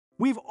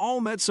We've all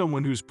met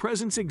someone whose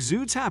presence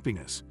exudes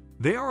happiness.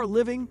 They are a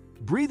living,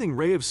 breathing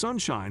ray of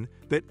sunshine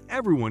that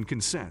everyone can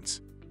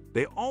sense.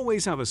 They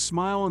always have a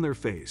smile on their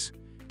face,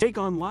 take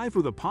on life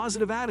with a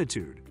positive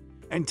attitude,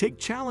 and take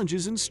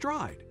challenges in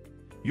stride.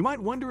 You might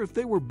wonder if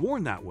they were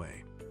born that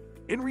way.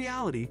 In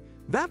reality,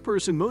 that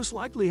person most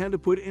likely had to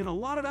put in a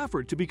lot of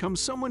effort to become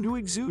someone who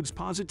exudes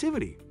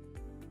positivity.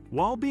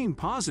 While being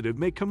positive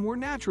may come more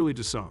naturally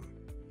to some,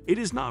 it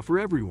is not for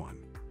everyone.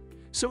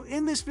 So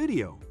in this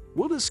video,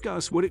 we'll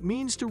discuss what it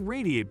means to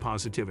radiate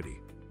positivity,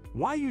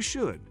 why you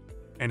should,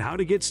 and how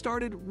to get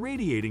started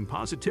radiating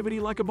positivity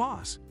like a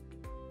boss.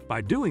 By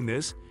doing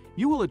this,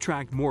 you will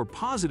attract more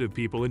positive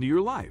people into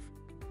your life.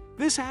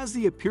 This has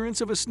the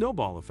appearance of a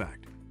snowball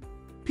effect.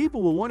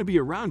 People will want to be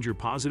around your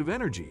positive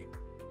energy.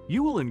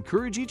 You will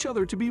encourage each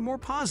other to be more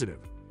positive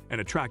and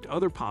attract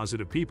other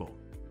positive people.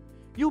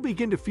 You'll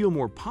begin to feel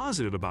more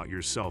positive about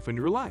yourself and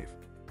your life.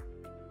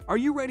 Are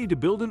you ready to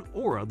build an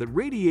aura that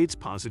radiates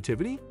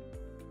positivity?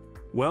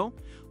 Well,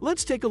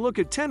 let's take a look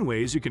at 10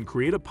 ways you can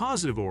create a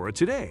positive aura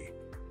today.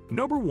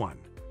 Number 1.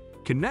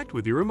 Connect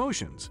with your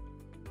emotions.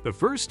 The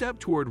first step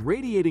toward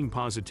radiating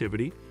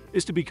positivity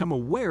is to become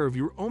aware of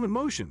your own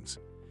emotions.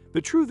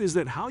 The truth is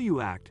that how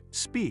you act,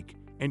 speak,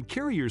 and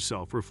carry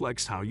yourself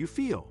reflects how you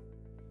feel.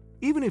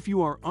 Even if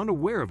you are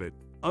unaware of it,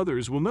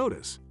 others will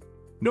notice.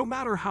 No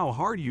matter how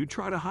hard you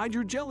try to hide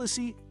your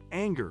jealousy,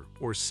 anger,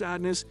 or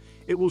sadness,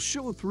 it will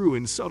show through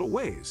in subtle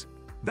ways.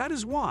 That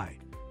is why,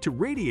 to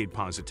radiate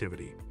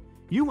positivity,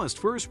 you must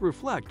first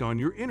reflect on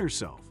your inner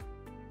self.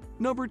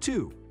 Number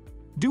 2.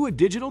 Do a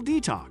digital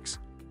detox.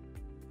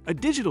 A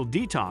digital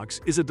detox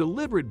is a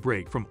deliberate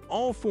break from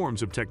all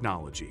forms of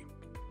technology.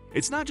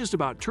 It's not just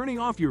about turning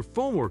off your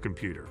phone or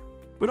computer,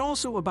 but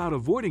also about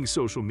avoiding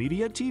social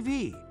media,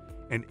 TV,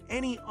 and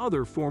any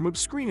other form of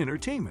screen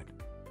entertainment.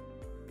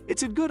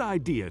 It's a good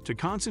idea to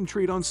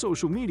concentrate on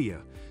social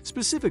media,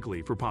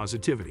 specifically for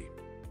positivity.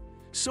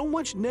 So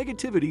much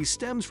negativity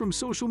stems from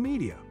social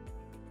media.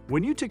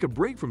 When you take a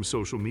break from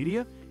social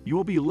media, you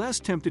will be less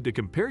tempted to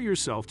compare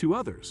yourself to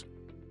others.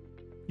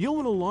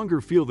 You'll no longer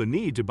feel the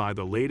need to buy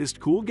the latest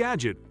cool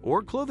gadget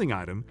or clothing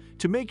item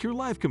to make your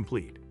life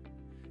complete.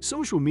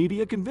 Social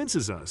media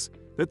convinces us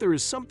that there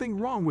is something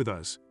wrong with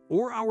us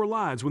or our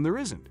lives when there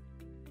isn't.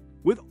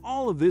 With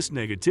all of this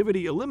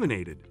negativity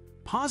eliminated,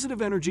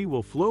 positive energy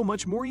will flow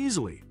much more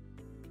easily.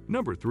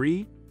 Number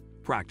 3.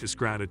 Practice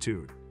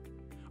gratitude.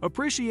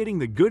 Appreciating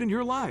the good in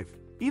your life,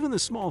 even the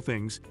small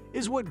things,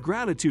 is what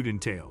gratitude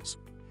entails.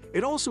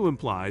 It also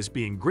implies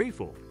being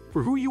grateful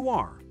for who you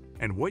are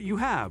and what you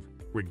have,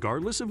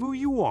 regardless of who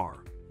you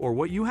are or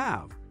what you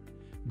have.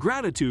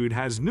 Gratitude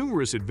has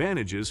numerous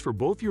advantages for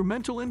both your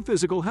mental and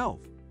physical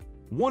health.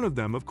 One of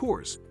them, of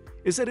course,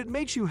 is that it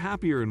makes you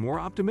happier and more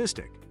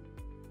optimistic.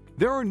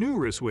 There are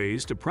numerous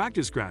ways to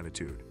practice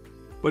gratitude,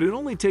 but it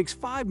only takes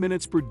 5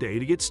 minutes per day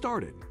to get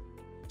started.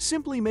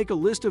 Simply make a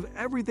list of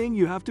everything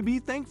you have to be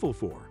thankful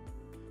for.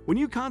 When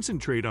you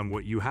concentrate on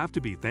what you have to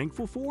be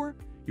thankful for,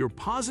 your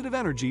positive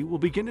energy will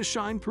begin to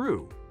shine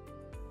through.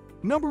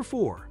 Number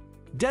 4.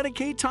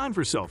 Dedicate time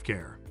for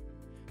self-care.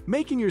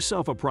 Making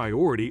yourself a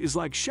priority is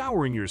like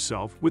showering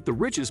yourself with the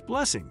richest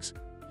blessings.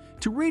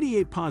 To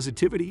radiate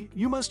positivity,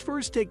 you must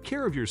first take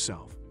care of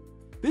yourself.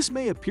 This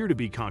may appear to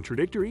be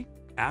contradictory.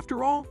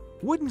 After all,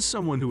 wouldn't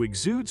someone who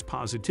exudes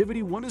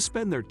positivity want to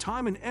spend their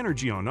time and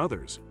energy on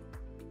others?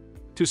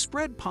 To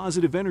spread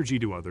positive energy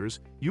to others,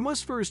 you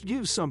must first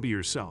give some to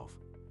yourself.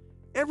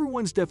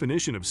 Everyone's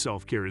definition of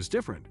self-care is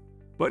different,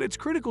 but it's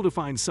critical to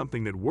find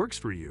something that works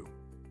for you.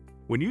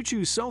 When you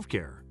choose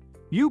self-care,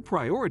 you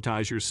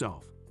prioritize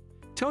yourself.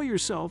 Tell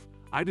yourself,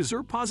 I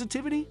deserve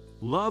positivity,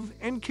 love,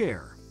 and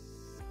care.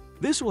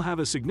 This will have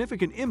a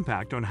significant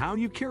impact on how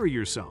you carry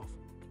yourself.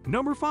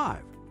 Number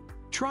 5.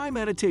 Try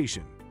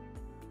meditation.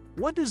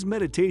 What does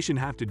meditation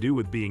have to do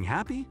with being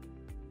happy?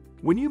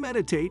 When you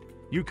meditate,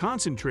 you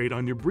concentrate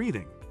on your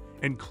breathing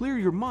and clear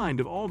your mind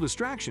of all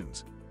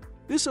distractions.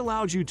 This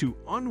allows you to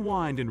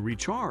unwind and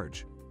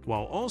recharge,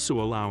 while also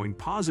allowing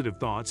positive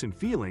thoughts and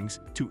feelings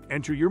to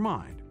enter your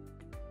mind.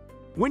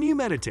 When you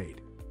meditate,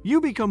 you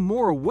become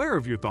more aware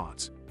of your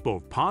thoughts,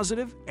 both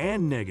positive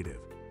and negative.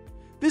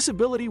 This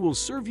ability will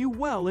serve you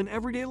well in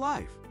everyday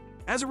life.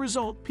 As a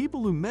result,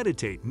 people who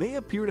meditate may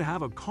appear to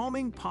have a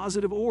calming,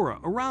 positive aura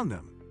around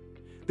them.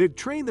 They've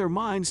trained their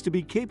minds to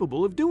be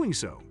capable of doing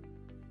so.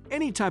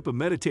 Any type of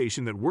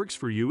meditation that works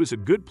for you is a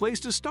good place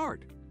to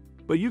start.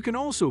 But you can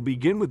also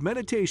begin with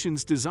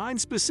meditations designed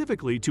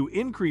specifically to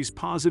increase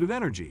positive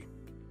energy.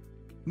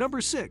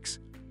 Number 6.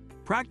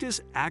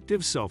 Practice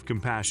active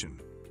self-compassion.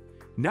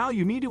 Now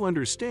you need to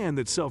understand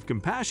that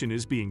self-compassion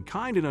is being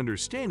kind and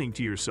understanding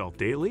to yourself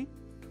daily.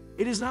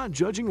 It is not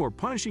judging or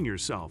punishing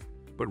yourself,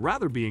 but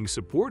rather being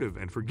supportive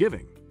and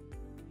forgiving.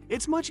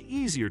 It's much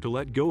easier to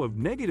let go of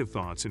negative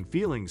thoughts and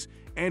feelings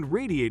and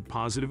radiate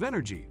positive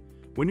energy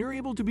when you're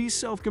able to be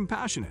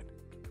self-compassionate.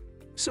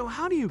 So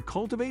how do you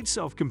cultivate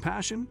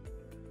self-compassion?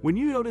 When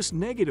you notice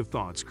negative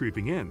thoughts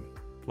creeping in,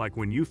 like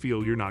when you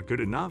feel you're not good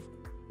enough,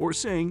 or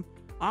saying,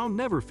 I'll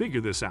never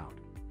figure this out,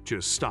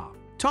 just stop.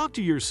 Talk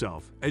to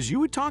yourself as you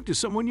would talk to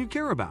someone you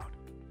care about.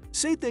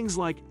 Say things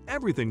like,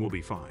 "Everything will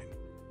be fine."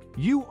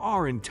 You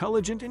are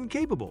intelligent and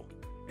capable,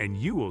 and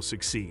you will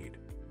succeed.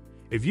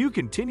 If you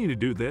continue to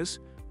do this,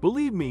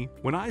 believe me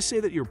when I say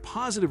that your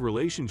positive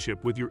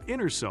relationship with your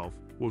inner self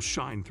will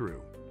shine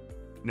through.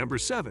 Number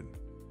 7.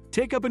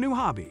 Take up a new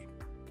hobby.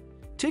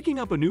 Taking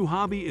up a new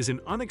hobby is an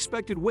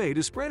unexpected way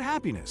to spread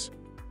happiness.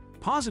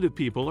 Positive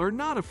people are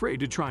not afraid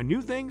to try new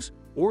things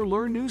or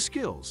learn new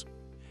skills.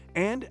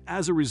 And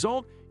as a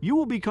result, you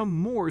will become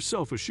more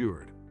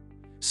self-assured.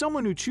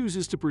 Someone who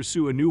chooses to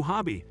pursue a new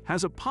hobby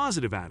has a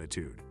positive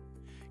attitude.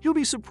 You'll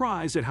be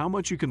surprised at how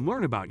much you can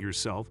learn about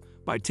yourself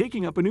by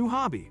taking up a new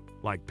hobby,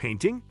 like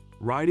painting,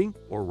 writing,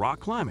 or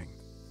rock climbing.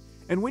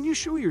 And when you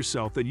show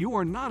yourself that you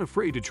are not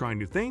afraid to try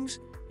new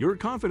things, your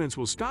confidence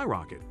will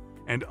skyrocket,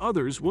 and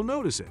others will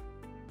notice it.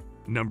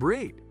 Number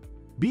 8.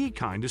 Be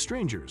kind to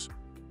strangers.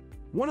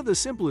 One of the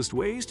simplest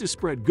ways to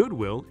spread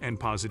goodwill and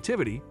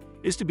positivity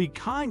is to be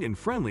kind and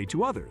friendly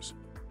to others.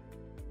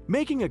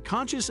 Making a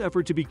conscious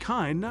effort to be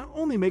kind not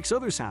only makes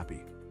others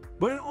happy,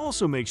 but it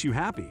also makes you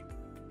happy.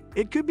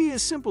 It could be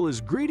as simple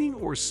as greeting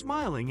or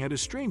smiling at a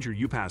stranger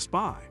you pass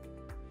by.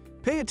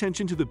 Pay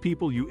attention to the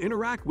people you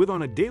interact with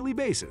on a daily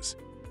basis.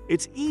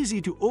 It's easy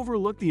to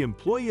overlook the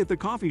employee at the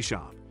coffee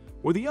shop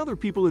or the other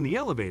people in the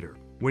elevator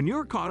when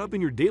you're caught up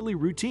in your daily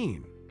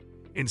routine.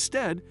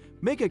 Instead,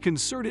 make a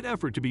concerted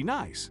effort to be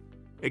nice.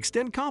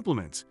 Extend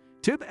compliments,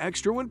 tip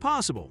extra when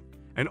possible,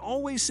 and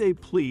always say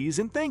please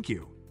and thank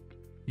you.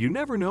 You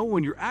never know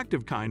when your act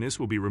of kindness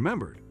will be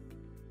remembered.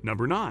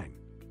 Number 9.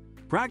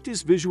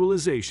 Practice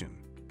visualization.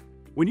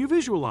 When you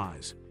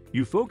visualize,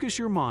 you focus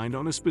your mind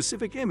on a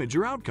specific image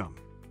or outcome.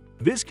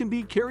 This can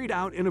be carried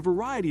out in a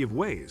variety of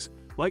ways,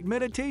 like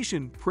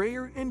meditation,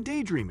 prayer, and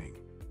daydreaming.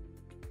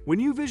 When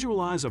you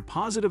visualize a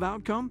positive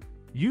outcome,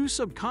 you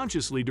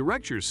subconsciously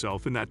direct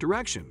yourself in that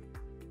direction.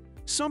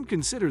 Some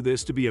consider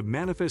this to be a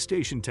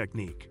manifestation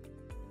technique.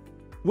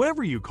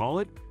 Whatever you call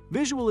it,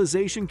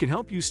 visualization can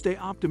help you stay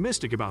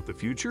optimistic about the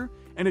future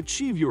and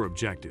achieve your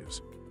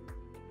objectives.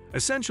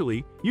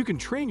 Essentially, you can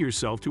train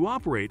yourself to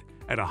operate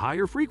at a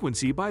higher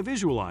frequency by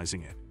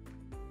visualizing it.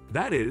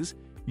 That is,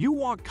 you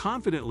walk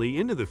confidently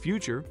into the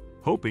future,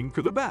 hoping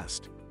for the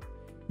best.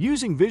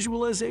 Using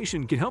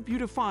visualization can help you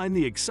to find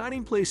the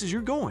exciting places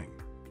you're going.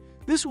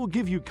 This will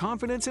give you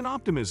confidence and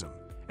optimism,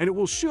 and it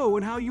will show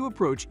in how you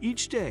approach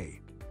each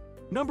day.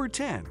 Number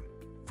 10.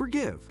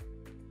 Forgive.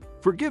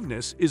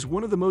 Forgiveness is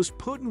one of the most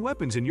potent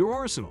weapons in your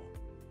arsenal.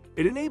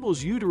 It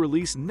enables you to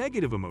release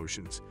negative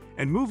emotions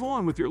and move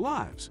on with your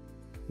lives.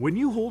 When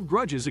you hold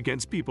grudges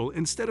against people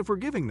instead of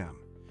forgiving them,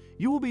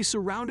 you will be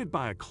surrounded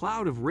by a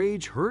cloud of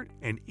rage, hurt,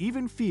 and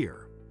even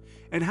fear.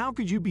 And how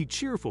could you be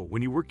cheerful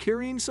when you were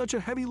carrying such a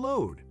heavy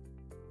load?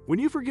 When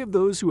you forgive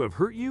those who have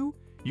hurt you,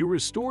 you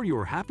restore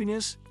your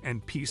happiness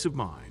and peace of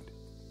mind.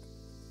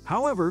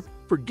 However,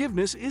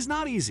 forgiveness is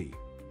not easy.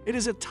 It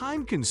is a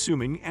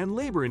time-consuming and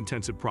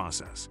labor-intensive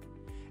process,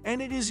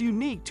 and it is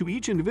unique to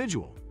each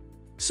individual.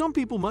 Some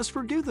people must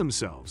forgive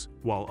themselves,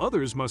 while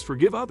others must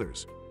forgive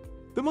others.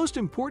 The most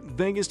important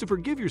thing is to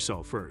forgive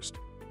yourself first,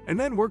 and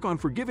then work on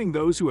forgiving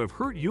those who have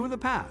hurt you in the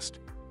past.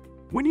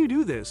 When you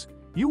do this,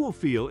 you will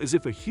feel as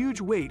if a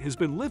huge weight has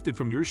been lifted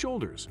from your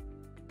shoulders.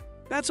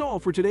 That's all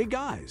for today,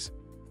 guys.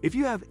 If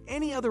you have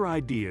any other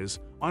ideas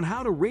on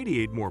how to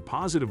radiate more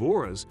positive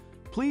auras,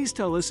 please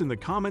tell us in the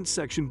comments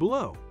section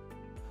below.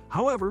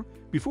 However,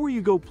 before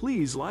you go,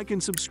 please like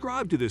and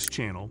subscribe to this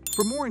channel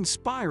for more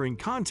inspiring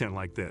content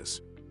like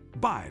this.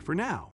 Bye for now.